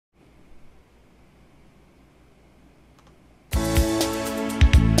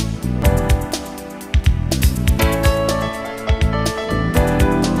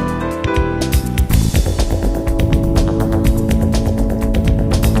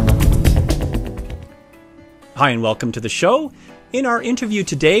Hi and welcome to the show. In our interview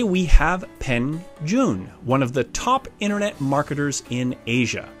today, we have Peng Joon, one of the top internet marketers in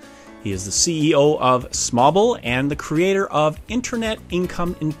Asia. He is the CEO of Smobble and the creator of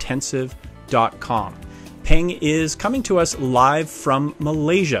InternetIncomeIntensive.com. Peng is coming to us live from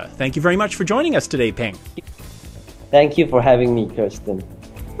Malaysia. Thank you very much for joining us today, Peng. Thank you for having me, Kersten.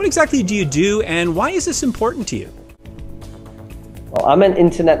 What exactly do you do and why is this important to you? Well, I'm an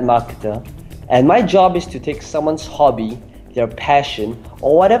internet marketer, and my job is to take someone's hobby, their passion,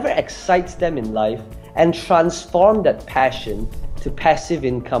 or whatever excites them in life and transform that passion to passive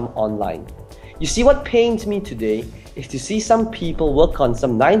income online. You see, what pains me today is to see some people work on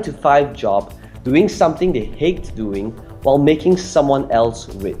some 9-to-5 job doing something they hate doing while making someone else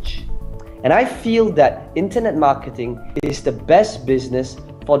rich. And I feel that internet marketing is the best business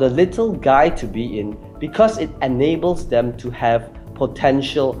for the little guy to be in because it enables them to have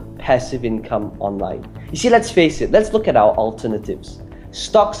potential passive income online. You see, let's face it, let's look at our alternatives.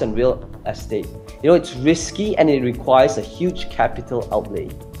 Stocks and real estate. It's risky and it requires a huge capital outlay.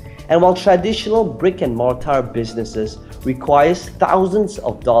 And while traditional brick and mortar businesses requires thousands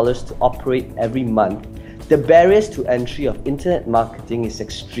of dollars to operate every month, the barriers to entry of internet marketing is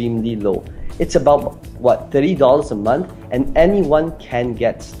extremely low. It's about, $30 a month, and anyone can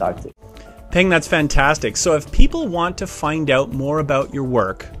get started. Peng, that's fantastic. So if people want to find out more about your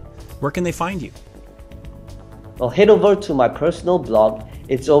work, where can they find you? Well, head over to my personal blog.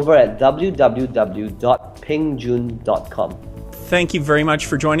 It's over at www.pengjoon.com. Thank you very much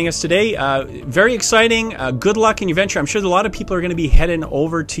for joining us today. Very exciting. Good luck in your venture. I'm sure a lot of people are going to be heading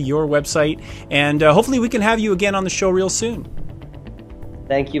over to your website, and hopefully we can have you again on the show real soon.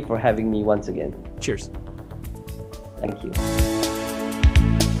 Thank you for having me once again. Cheers. Thank you.